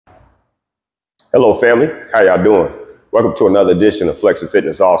Hello, family. How y'all doing? Welcome to another edition of Flex and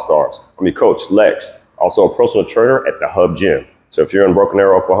Fitness All-Stars. I'm your coach, Lex, also a personal trainer at the Hub Gym. So if you're in Broken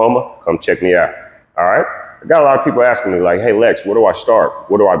Arrow, Oklahoma, come check me out. All right? I got a lot of people asking me like, hey, Lex, where do I start?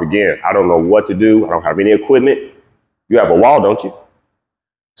 Where do I begin? I don't know what to do. I don't have any equipment. You have a wall, don't you?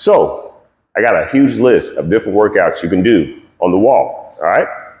 So I got a huge list of different workouts you can do on the wall. All right?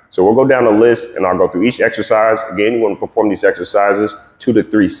 So we'll go down the list and I'll go through each exercise. Again, you want to perform these exercises 2 to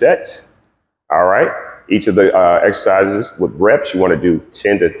 3 sets. All right. Each of the exercises with reps, you want to do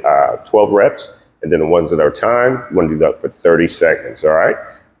 10 to 12 reps. And then the ones that are timed, you want to do that for 30 seconds. All right.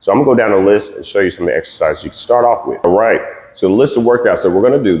 So I'm going to go down the list and show you some of the exercises you can start off with. All right. So the list of workouts that we're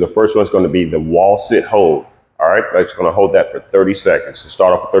going to do, the first one is going to be the wall sit hold. All right. That's going to hold that for 30 seconds. So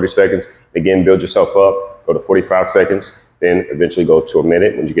start off with 30 seconds. Again, build yourself up. Go to 45 seconds. Then eventually go to a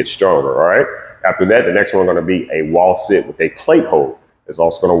minute when you get stronger. All right. After that, the next one is going to be a wall sit with a plate hold. It's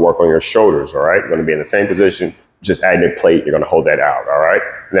also going to work on your shoulders, all right? You're going to be in the same position, just adding a plate, you're going to hold that out, all right?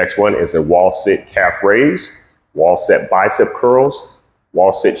 Next one is a wall sit calf raise, wall sit bicep curls,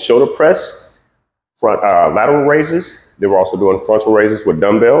 wall sit shoulder press, front lateral raises. They were also doing frontal raises with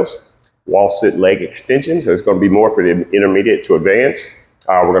dumbbells, wall sit leg extensions. So it's going to be more for the intermediate to advanced.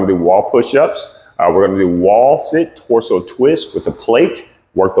 We're going to do wall push-ups. We're going to do wall sit torso twist with a plate,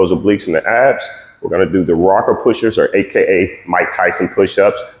 work those obliques and the abs. We're going to do the rocker pushers, or AKA Mike Tyson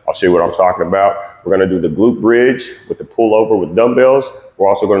push-ups. I'll show you what I'm talking about. We're going to do the glute bridge with the pullover with dumbbells. We're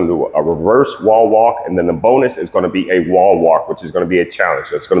also going to do a reverse wall walk. And then the bonus is going to be a wall walk, which is going to be a challenge.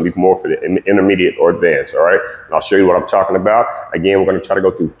 That's going to be more for the intermediate or advanced. All right. And I'll show you what I'm talking about. Again, we're going to try to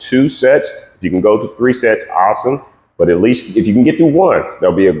go through 2 sets. If you can go through 3 sets, awesome. But at least if you can get through 1,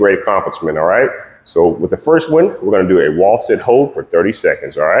 that'll be a great accomplishment. All right. So with the first one, we're going to do a wall sit hold for 30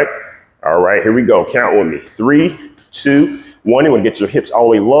 seconds. All right. All right, here we go. Count with me. 3, 2, 1. You want to get your hips all the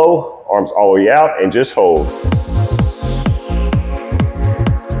way low, arms all the way out, and just hold.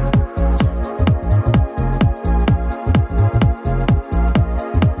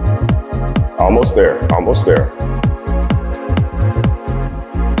 Almost there, almost there.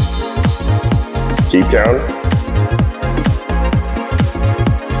 Keep counting.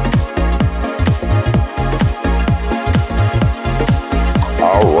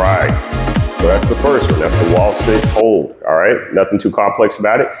 All right. So that's the first one. That's the wall sit hold. All right. Nothing too complex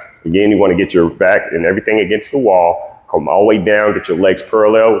about it. Again, you want to get your back and everything against the wall. Come all the way down. Get your legs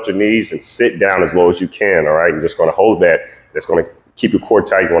parallel with your knees and sit down as low as you can. All right. You're just going to hold that. That's going to keep your core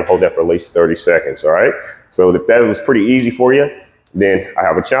tight. You want to hold that for at least 30 seconds. All right. So if that was pretty easy for you, then I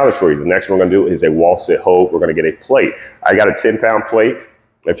have a challenge for you. The next one we're going to do is a wall sit hold. We're going to get a plate. I got a 10-pound plate.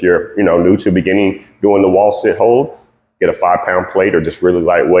 If you're, new to beginning doing the wall sit hold, get a 5-pound plate or just really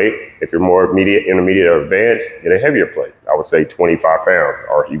lightweight. If you're more intermediate or advanced, get a heavier plate. I would say 25 pounds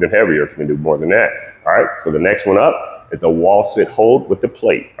or even heavier if you can do more than that. All right. So the next one up is the wall sit hold with the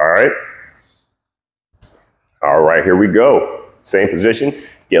plate. All right. All right. Here we go. Same position.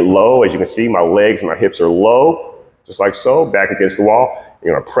 Get low. As you can see, my legs and my hips are low, just like so. Back against the wall.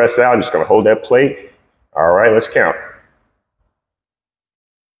 You're going to press out. You're just going to hold that plate. All right. Let's count.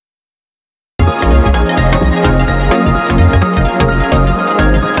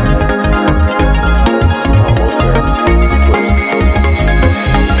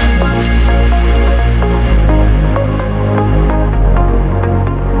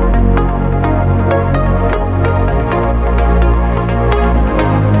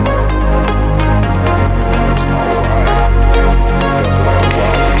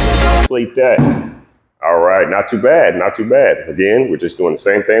 That. All right, not too bad, not too bad. Again, we're just doing the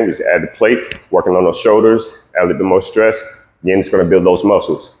same thing. We just add the plate, working on those shoulders, add a little bit more stress. Again, it's going to build those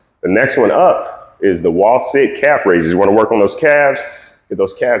muscles. The next one up is the wall sit calf raises. You want to work on those calves, get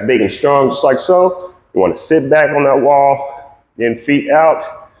those calves big and strong, just like so. You want to sit back on that wall, then feet out,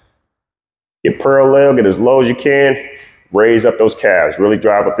 get parallel, get as low as you can, raise up those calves, really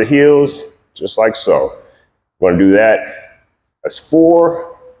drive up the heels, just like so. You want to do that. That's 4,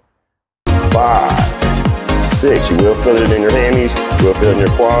 5, 6. You will feel it in your hammies, you will feel it in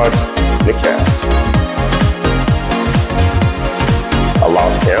your quads, and the calves. I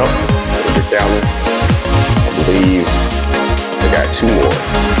lost count. If you're counting, I believe I got 2 more.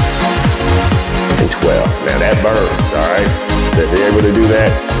 And 12. Now that burns, all right? If you're able to do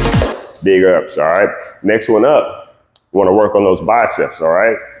that, big ups, all right? Next one up, you want to work on those biceps, all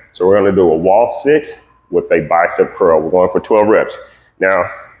right? So we're going to do a wall sit with a bicep curl. We're going for 12 reps. Now,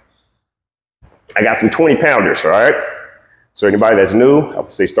 I got some 20-pounders, all right? So anybody that's new, I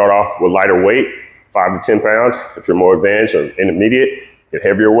would say start off with lighter weight, 5 to 10 pounds. If you're more advanced or intermediate, get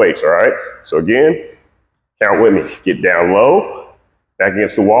heavier weights, all right? So again, count with me. Get down low, back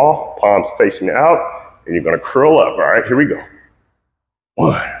against the wall, palms facing out, and you're gonna curl up, all right? Here we go.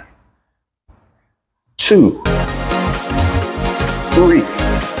 1, 2, 3,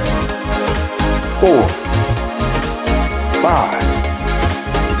 4, 5,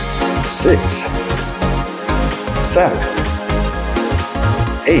 6, 7,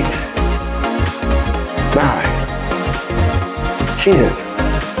 8, 9, 10,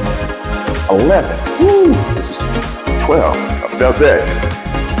 11, woo, this is 12, I felt that.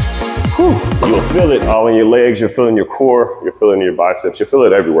 Whew. You'll feel it all in your legs, you're feeling your core, you're feeling your biceps, you'll feel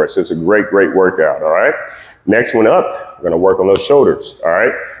it everywhere. So it's a great, great workout, all right? Next one up, we're gonna work on those shoulders, all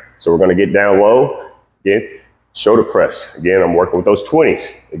right? So we're gonna get down low, again, shoulder press. Again, I'm working with those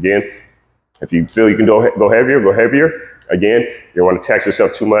 20s. Again, if you feel you can go heavier, go heavier. Again, you don't wanna tax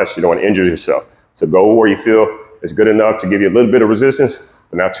yourself too much, you don't wanna injure yourself. So go where you feel it's good enough to give you a little bit of resistance,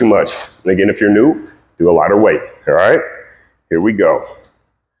 but not too much. And again, if you're new, do a lighter weight, all right? Here we go.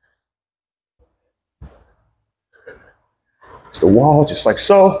 It's the wall, just like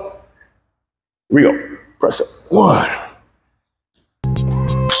so. Here we go. Press up. 1,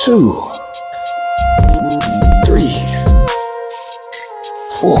 2, 3,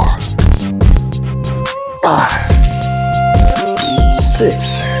 4, 5,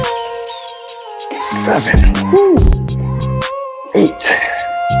 6, 7, 8,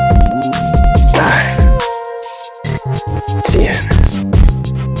 9, 10,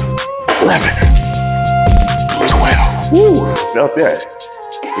 11, 12. Woo, felt that.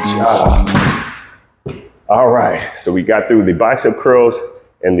 Good job. All right, so we got through the bicep curls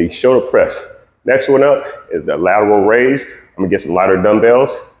and the shoulder press. Next one up is the lateral raise. I'm gonna get some lighter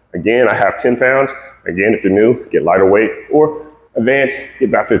dumbbells. Again, I have 10 pounds. Again, if you're new, get lighter weight, or advanced, get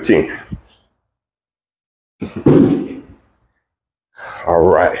about 15. All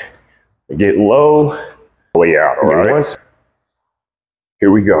right, get low, way out, all right? Here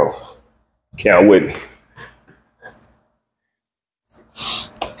we go. Count with me.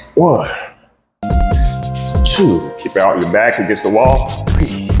 1, 2, keep out your back against the wall.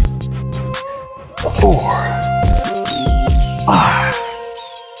 3, 4, 5,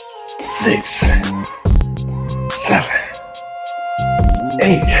 6, 7,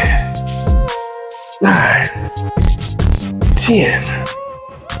 8, 9, 10,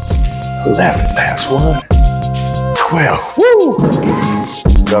 11, last one, 12. Woo!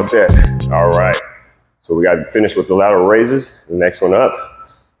 Felt that. All right. So we got to finish with the lateral raises. The next one up,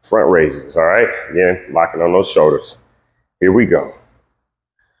 front raises. All right. Again, locking on those shoulders. Here we go.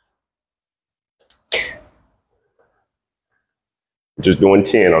 Just doing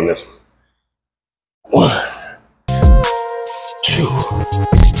 10 on this one. 1, 2,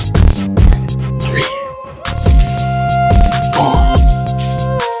 3, 4,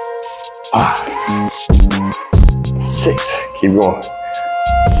 5, 6. Keep going.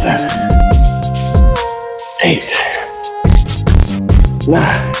 7, 8,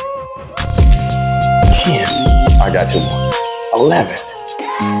 9, 10. I got 2 more. 11,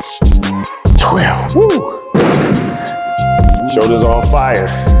 12. Woo! Shoulders on fire.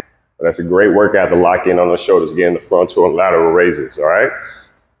 That's a great workout to lock in on those shoulders. Again, the frontal and lateral raises, all right?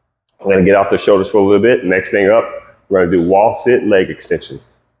 I'm gonna get off the shoulders for a little bit. Next thing up, we're gonna do wall sit leg extension.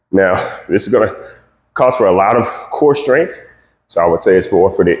 Now, this is gonna cause for a lot of core strength. So I would say it's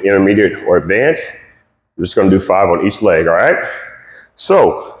more for the intermediate or advanced. We're just gonna do 5 on each leg, all right?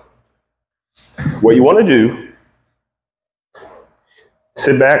 So, what you wanna do,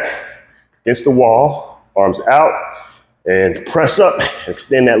 sit back against the wall, arms out, and press up,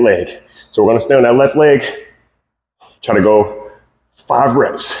 extend that leg. So we're gonna stay on that left leg, try to go 5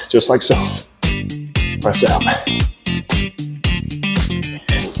 reps, just like so. Press out.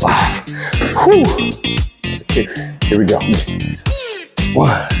 5. Whew. That's a kicker. Here we go.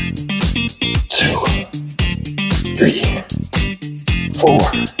 1, 2, 3, 4,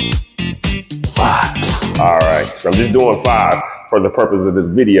 5. All right, so I'm just doing 5 for the purpose of this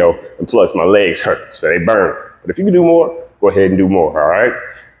video, and plus my legs hurt, so they burn. But if you can do more, go ahead and do more, all right?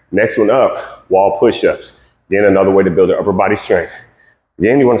 Next one up, wall push-ups. Again, another way to build your upper body strength.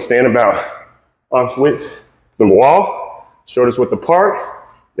 Again, you wanna stand about arms width from the wall, shoulders width apart.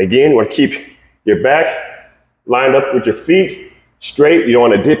 Again, you wanna keep your back lined up with your feet straight. You don't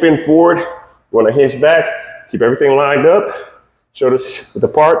wanna dip in forward. You wanna hinge back, keep everything lined up, shoulders width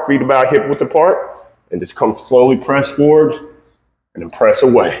apart, feet about hip width apart, and just come slowly press forward and then press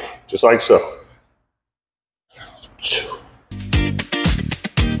away, just like so. 2,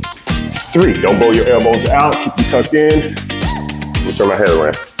 3, don't bow your elbows out, keep them tucked in. Let me turn my head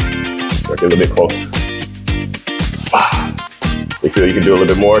around, get a little bit closer. 5, you feel you can do a little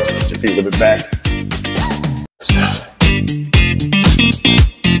bit more, put your feet a little bit back. 7,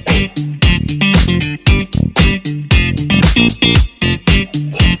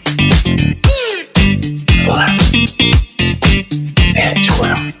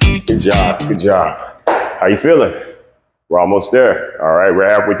 good job. How you feeling? We're almost there. All right, we're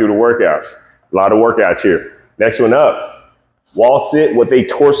halfway through the workouts. A lot of workouts here. Next one up, wall sit with a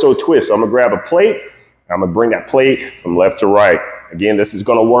torso twist. So I'm gonna grab a plate. I'm gonna bring that plate from left to right. Again, this is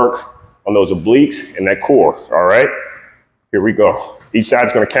gonna work on those obliques and that core, all right? Here we go. Each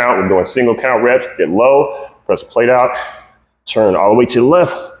side's gonna count. We're doing single count reps. Get low, press the plate out, turn all the way to the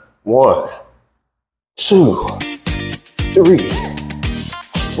left. 1, 2, 3,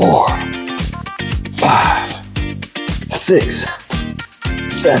 4, 5, 6,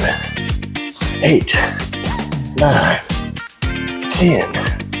 7, 8, 9, 10,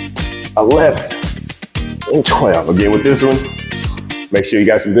 11, and 12. Again with this one, make sure you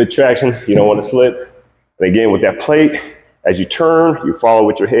got some good traction. You don't want to slip. And again with that plate, as you turn, you follow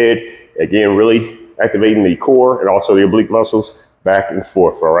with your head. Again, really activating the core and also the oblique muscles back and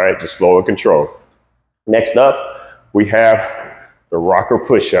forth, all right? Just slow and control. Next up, we have the rocker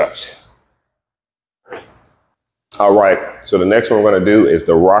push-ups. All right, so the next one we're gonna do is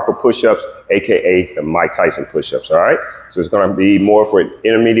the rocker push-ups, AKA the Mike Tyson push-ups, all right? So it's gonna be more for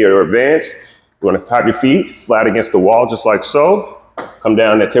intermediate or advanced. You're gonna tap your feet flat against the wall, just like so. Come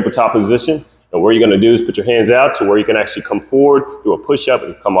down in that tabletop position. And what you're gonna do is put your hands out to where you can actually come forward, do a push-up,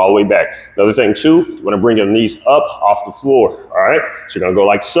 and come all the way back. Another thing too, you're gonna bring your knees up off the floor, all right? So you're gonna go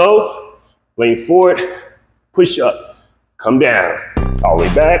like so, lean forward, push up, come down, all the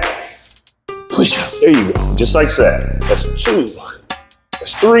way back, push up. There you go, just like that. That's 2,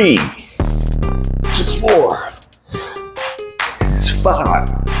 that's 3, that's 4, that's 5,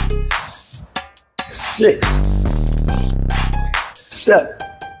 that's 6, 7,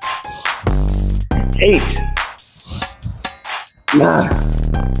 8, 9,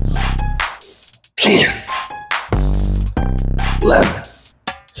 10, 11,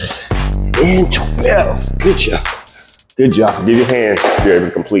 and 12. Good job. Good job. Give your hands if you're able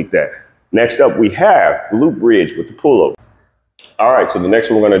to complete that. Next up, we have glute bridge with the pullover. All right, so the next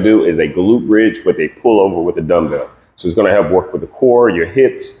one we're gonna do is a glute bridge with a pullover with a dumbbell. So it's gonna help work with the core, your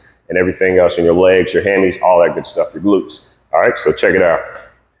hips, and everything else in your legs, your hammies, all that good stuff, your glutes. All right, so check it out.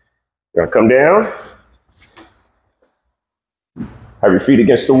 You're gonna come down, have your feet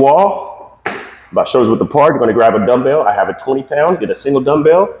against the wall, about shoulders width apart. You're gonna grab a dumbbell. I have a 20-pound, get a single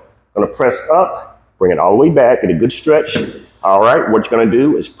dumbbell. Gonna press up, bring it all the way back, get a good stretch. All right, what you're gonna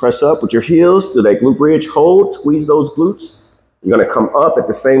do is press up with your heels, do that glute bridge, hold, squeeze those glutes. You're gonna come up at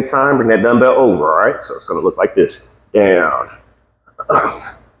the same time, bring that dumbbell over, all right? So it's gonna look like this, down.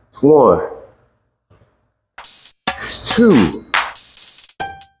 It's 1, it's 2,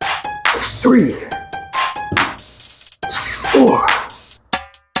 it's 3, it's 4,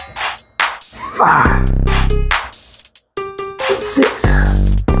 5, 6,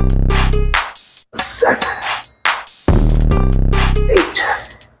 7, 8,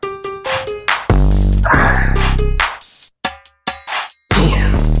 9, 10,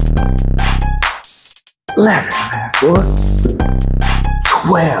 11, last one,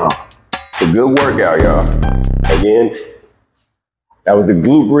 12. It's a good workout, y'all. Again, that was the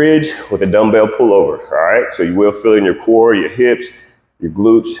glute bridge with a dumbbell pullover, all right? So you will feel in your core, your hips, your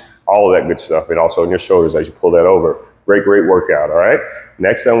glutes, all of that good stuff, and also in your shoulders as you pull that over. Great, great workout, all right?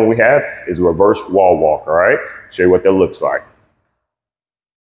 Next one we have is a reverse wall walk, all right? Show you what that looks like.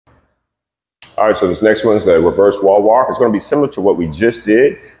 All right, so this next one is the reverse wall walk. It's gonna be similar to what we just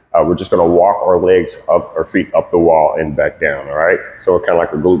did. We're just gonna walk our legs up, our feet up the wall and back down, all right? So it's kind of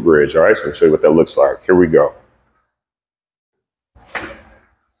like a glute bridge, all right? So I'll show you what that looks like. Here we go.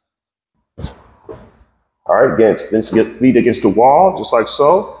 All right, again, feet against the wall, just like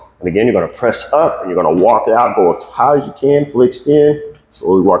so. And again, you're gonna press up and you're gonna walk out, go as high as you can, fully extend,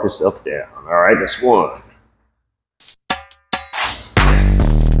 slowly walk yourself down. All right, that's 1.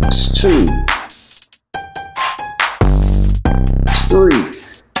 That's 2. That's 3.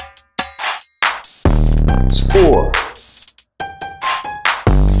 That's 4.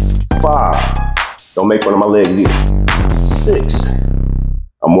 5. Don't make fun of my legs either. 6.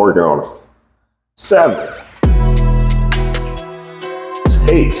 I'm working on them. 7.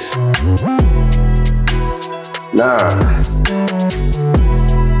 8, 9,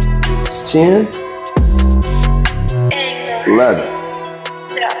 it's 10, 11,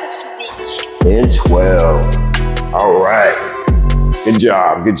 and 12. All right, good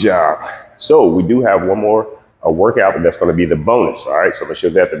job, good job. So we do have one more workout, but that's gonna be the bonus, all right? So I'm gonna show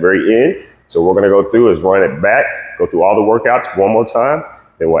that at the very end. So what we're gonna go through is run it back, go through all the workouts one more time,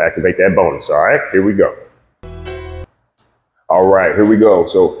 then we'll activate that bonus, all right? Here we go. All right, here we go.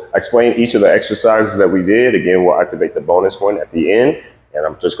 So I explained each of the exercises that we did. Again, we'll activate the bonus one at the end. And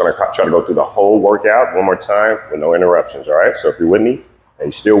I'm just gonna try to go through the whole workout one more time with no interruptions, all right? So if you're with me, And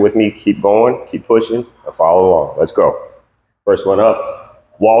you still with me? Keep going, keep pushing, and follow along. Let's go. First one up,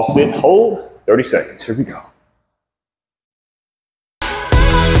 wall sit, hold, 30 seconds. Here we go.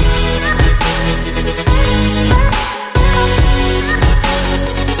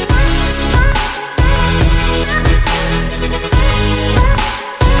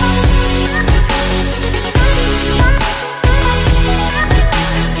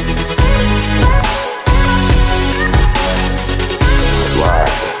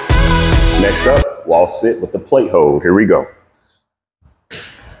 Next up, wall sit with the plate hold. Here we go.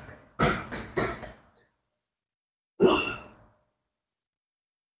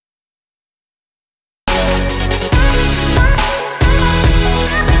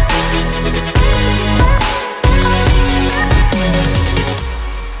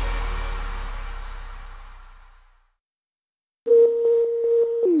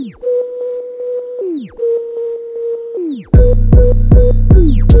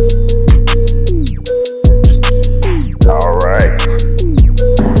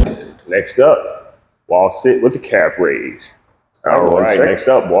 Next up, wall sit with the calf raise. All right, next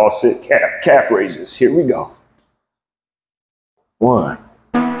up, wall sit calf raises. Here we go. 1,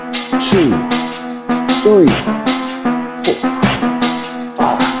 2, 3, 4,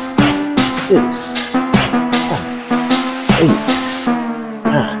 5, 6, 7, 8,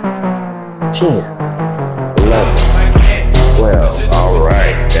 9, 10, 11, 12. All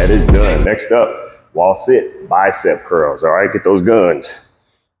right, that is done. Next up, wall sit bicep curls. All right, get those guns.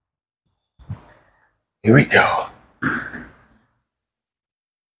 Here we go.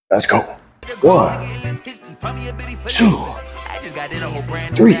 Let's go. 1, 2,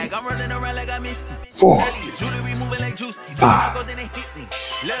 3, 4, 5,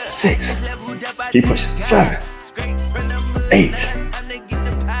 6. Keep pushing. 7, 8,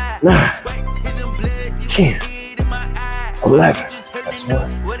 9, 10, 11. That's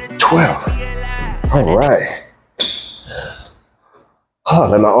 1. 12. All right. Oh,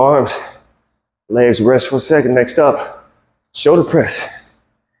 let my arms. Legs rest for a second. Next up, shoulder press.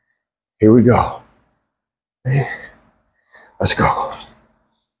 Here we go. Let's go.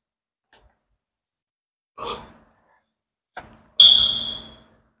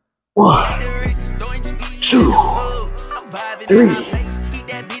 1, 2, 3,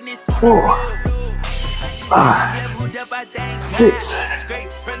 4, 5, 6,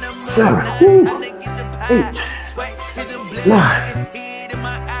 7, 8, 9,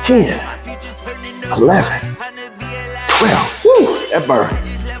 10. 11, 12. Woo, that burned.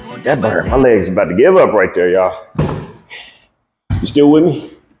 That burned. My legs about to give up right there, y'all. You still with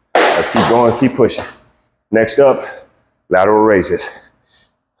me? Let's keep going, keep pushing. Next up, lateral raises.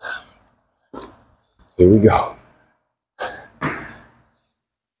 Here we go.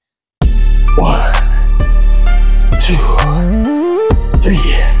 1, 2, 3,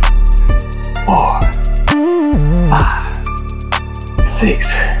 4, 5, 6,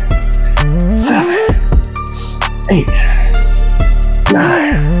 7, 8,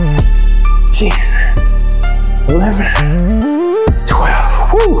 9, 10, 11,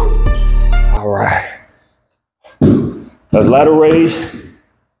 12. Woo. All right. Let's lateral raise.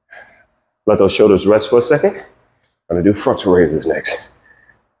 Let those shoulders rest for a second. I'm gonna do frontal raises next.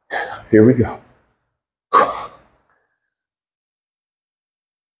 Here we go.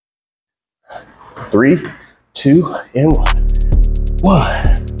 3, 2, and 1.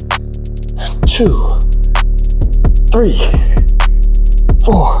 1, 2, 3,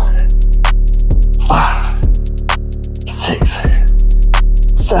 4, 5, 6,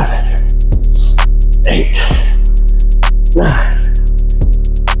 7, 8, 9,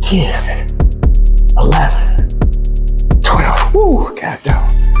 10, 11, 12. Woo, God,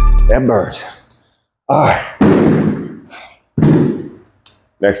 that burns. All right.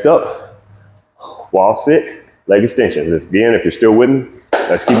 Next up, wall sit, leg extensions. If you're still with me,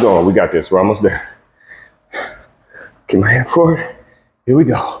 let's keep going. We got this. We're almost there. Keep my hand forward. Here we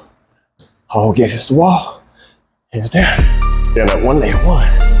go. Hold against the wall. Hands down. Stand up one leg. 1,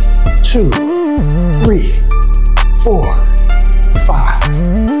 2, 3, 4,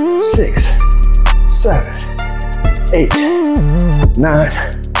 5, 6, 7, 8,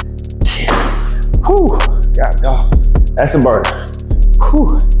 9, 10. Whew. God, dog. That's a burn.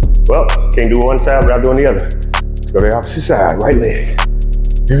 Whew. Well, can't do one side without doing the other. Let's go to the opposite side. Right leg.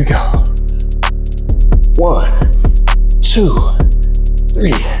 Here we go. 1, 2,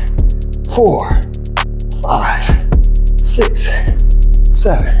 3, 4, 5, 6,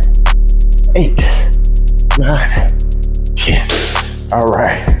 7, 8, 9, 10. All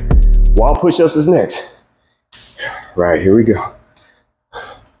right. Wall push-ups is next. Right, here we go.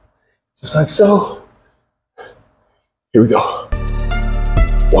 Just like so. Here we go.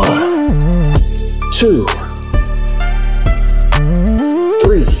 1, 2,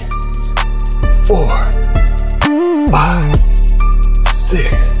 3, 4, 5, 6,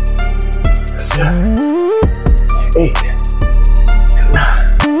 7, 8, 9,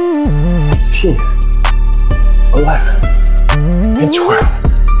 10, 11, and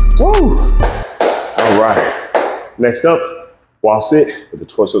 12. Woo! All right. Next up, wall sit with the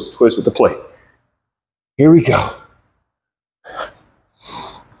torso twist with the plate. Here we go.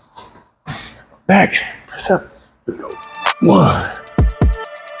 Back, press up. Here we go. 1,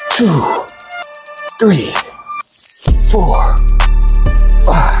 2, 3, 4,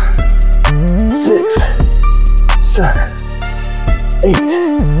 5, 6, 7, 8,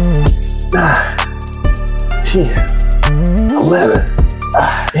 9, 10, 11,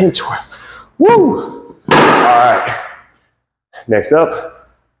 and 12. Woo! All right. Next up,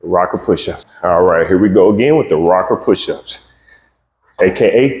 rocker push-ups. All right, here we go again with the rocker push-ups,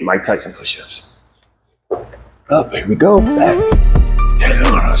 AKA Mike Tyson push-ups. Up, here we go, back.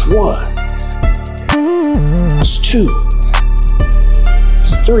 That's 1. That's 2.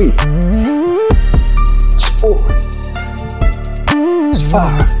 That's 3. That's 4. That's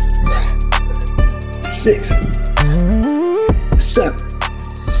 5. 6. 7.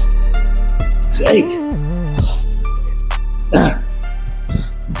 That's 8. 9.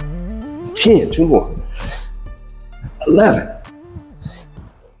 10. 2 more. 11.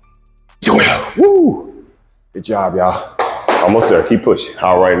 12. Woo! Good job, y'all. Almost there. Keep pushing.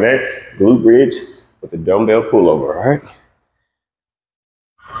 All right, next, glute bridge with the dumbbell pullover, all right?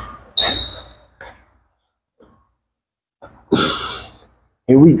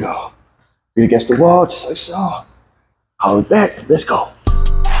 Here we go. Feet against the wall, just like so. Hold it back. Let's go.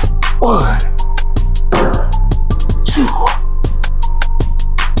 1, 2,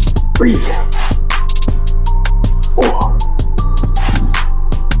 3, 4,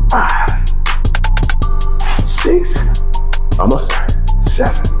 5, 6, almost there.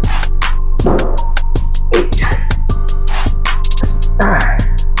 7, 8, 9,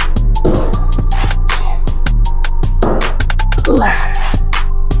 10, 11,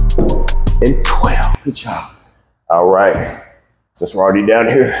 and 12. Good job. All right. Since we're already down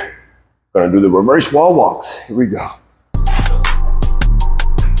here, gonna do the reverse wall walks. Here we go.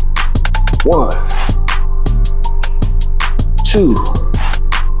 1, 2,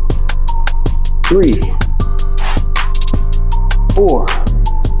 3, 4,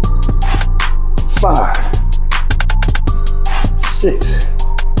 5, 6,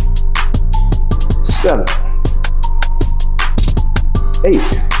 7,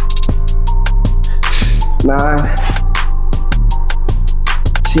 8, 9,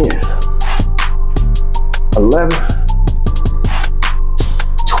 10, 11,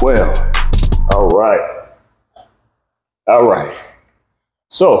 12. All right. All right.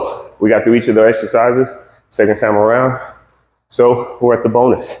 So we got through each of the exercises, second time around. So we're at the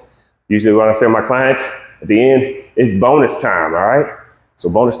bonus. Usually when I say to my clients at the end, it's bonus time, all right? So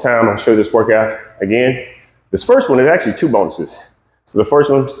bonus time, I'll show you this workout again. This first one is actually 2 bonuses. So the first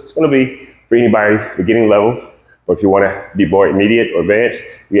one is gonna be for anybody beginning level, or if you wanna be more immediate or advanced,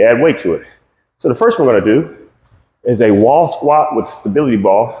 you add weight to it. So the first one we're gonna do is a wall squat with stability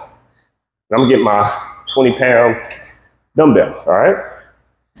ball. And I'm gonna get my 20-pound dumbbell, all right?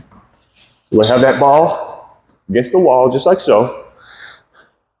 You're gonna have that ball against the wall, just like so.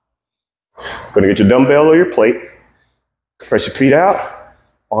 Gonna get your dumbbell or your plate. Press your feet out,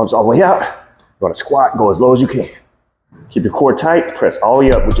 arms all the way out. You're gonna squat, go as low as you can. Keep your core tight, press all the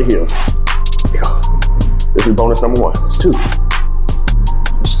way up with your heels. Here you go. This is bonus number 1. It's 2.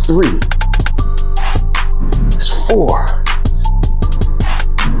 It's 3. It's 4.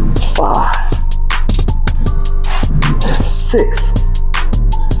 5. 6.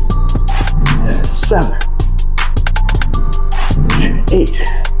 7. 8.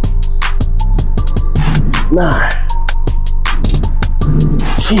 9.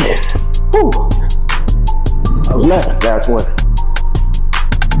 10. Woo. 11. Last one.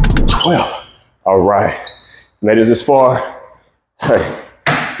 12. All right. Made it this far. Hey,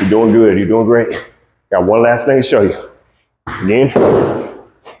 you're doing good. You're doing great. Got one last thing to show you. Again,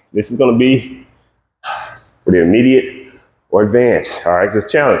 this is going to be for the immediate or advanced. All right, it's a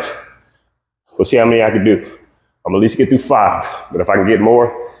challenge. We'll see how many I can do. I'm gonna at least get through 5, but if I can get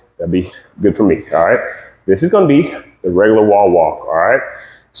more, that'd be good for me. All right. This is going to be the regular wall walk. All right.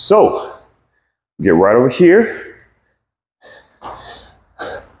 So get right over here.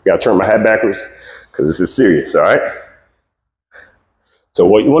 Got to turn my hat backwards because this is serious. All right. So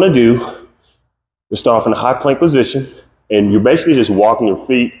what you want to do is start off in a high plank position, and you're basically just walking your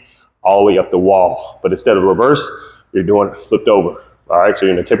feet all the way up the wall. But instead of reverse, you're doing flipped over. All right, so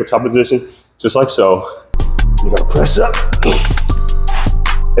you're in a tabletop position, just like so. You're gonna press up.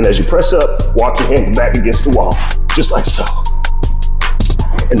 And as you press up, walk your hands back against the wall, just like so.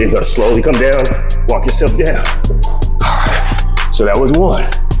 And then you're gonna slowly come down, walk yourself down. All right, so that was one.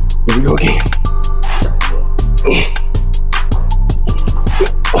 Here we go again.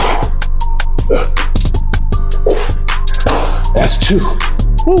 That's two.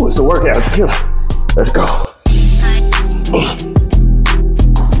 Ooh, it's a workout, it's a killer. Let's go.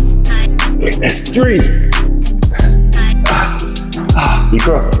 That's three. Be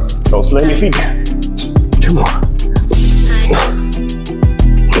careful. Don't slam your feet down. Two more.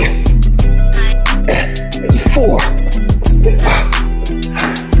 That's four.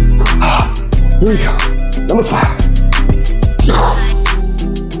 Here we go. Number five.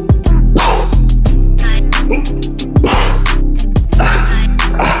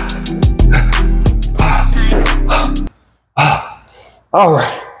 All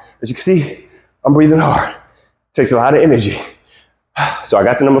right, as you can see, I'm breathing hard. Takes a lot of energy. So I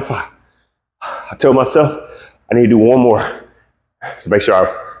got to number five. I told myself I need to do one more to make sure I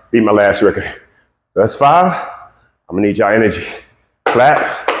beat my last record. So that's five. I'm gonna need y'all energy. Clap,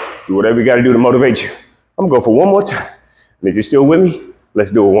 do whatever you gotta do to motivate you. I'm gonna go for one more time. And if you're still with me,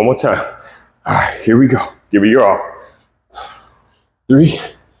 let's do it one more time. All right, here we go. Give it your all. 3,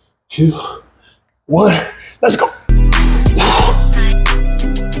 2, 1, let's go.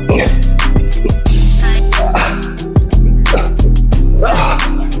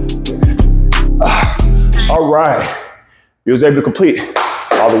 All right, you was able to complete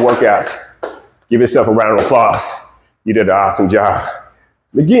all the workouts. Give yourself a round of applause. You did an awesome job.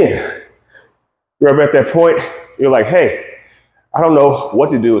 Again, you're ever at that point, you're like, hey, I don't know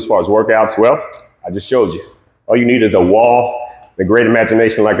what to do as far as workouts. Well, I just showed you. All you need is a wall, a great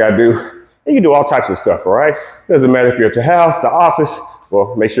imagination like I do, and you can do all types of stuff, all right? Doesn't matter if you're at the house, the office,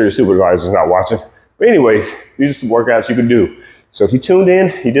 well, make sure your supervisor's not watching. But anyways, these are some workouts you can do. So if you tuned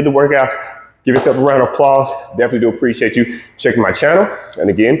in, you did the workouts, give yourself a round of applause. Definitely do appreciate you checking my channel. And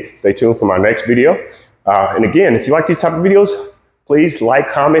again, stay tuned for my next video. And again, if you like these type of videos, please like,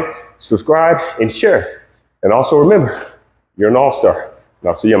 comment, subscribe, and share. And also remember, you're an all-star. And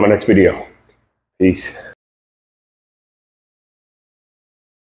I'll see you on my next video. Peace.